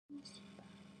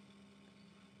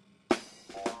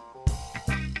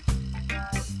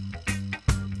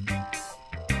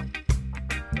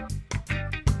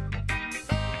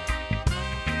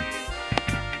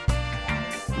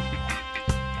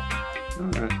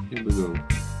Here we go.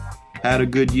 Had a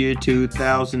good year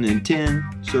 2010,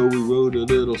 so we wrote a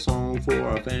little song for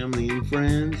our family and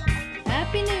friends.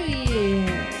 Happy New Year!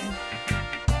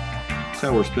 That's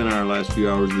how we're spending our last few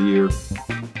hours of the year.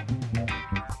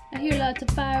 I hear lots of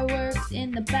fireworks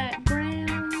in the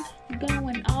background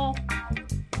going off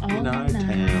all In our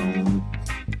night. town.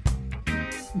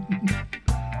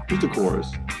 Just a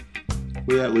chorus.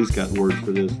 We at least got words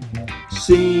for this.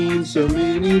 Seen so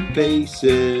many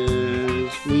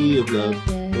faces, we have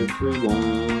loved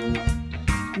everyone.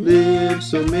 Lived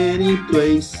so many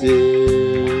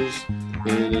places,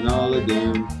 and in all of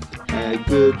them had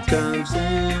good times.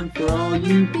 And for all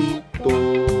you people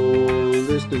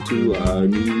listening to our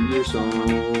New Year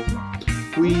song,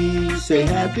 we say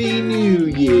Happy New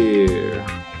Year.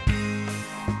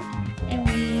 And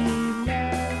we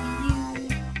love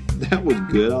you. That was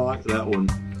good. I like that one.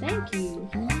 Thank you.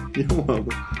 You're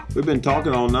welcome. We've been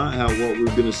talking all night what we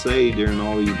were going to say during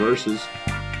all these verses.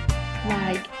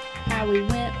 Like how we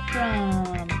went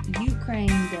from Ukraine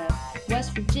to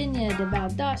West Virginia to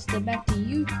Valdosta back to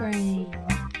Ukraine.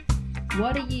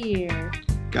 What a year.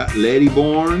 Got Letty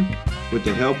born with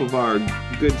the help of our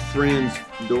good friends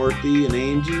Dorothy and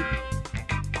Angie.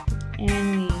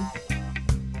 And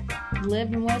we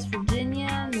lived in West Virginia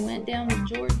and went down to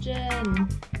Georgia and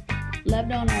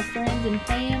loved on our friends and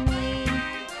family.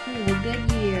 It was a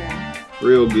good year.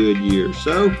 Real good year.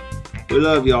 So, we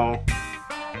love y'all.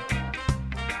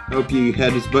 Hope you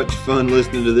had as much fun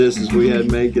listening to this as we had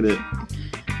making it.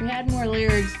 We had more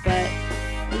lyrics, but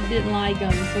we didn't like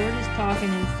them, so we're just talking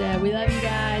instead. We love you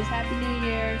guys. Happy New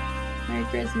Year. Merry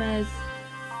Christmas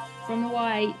from the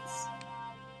Whites.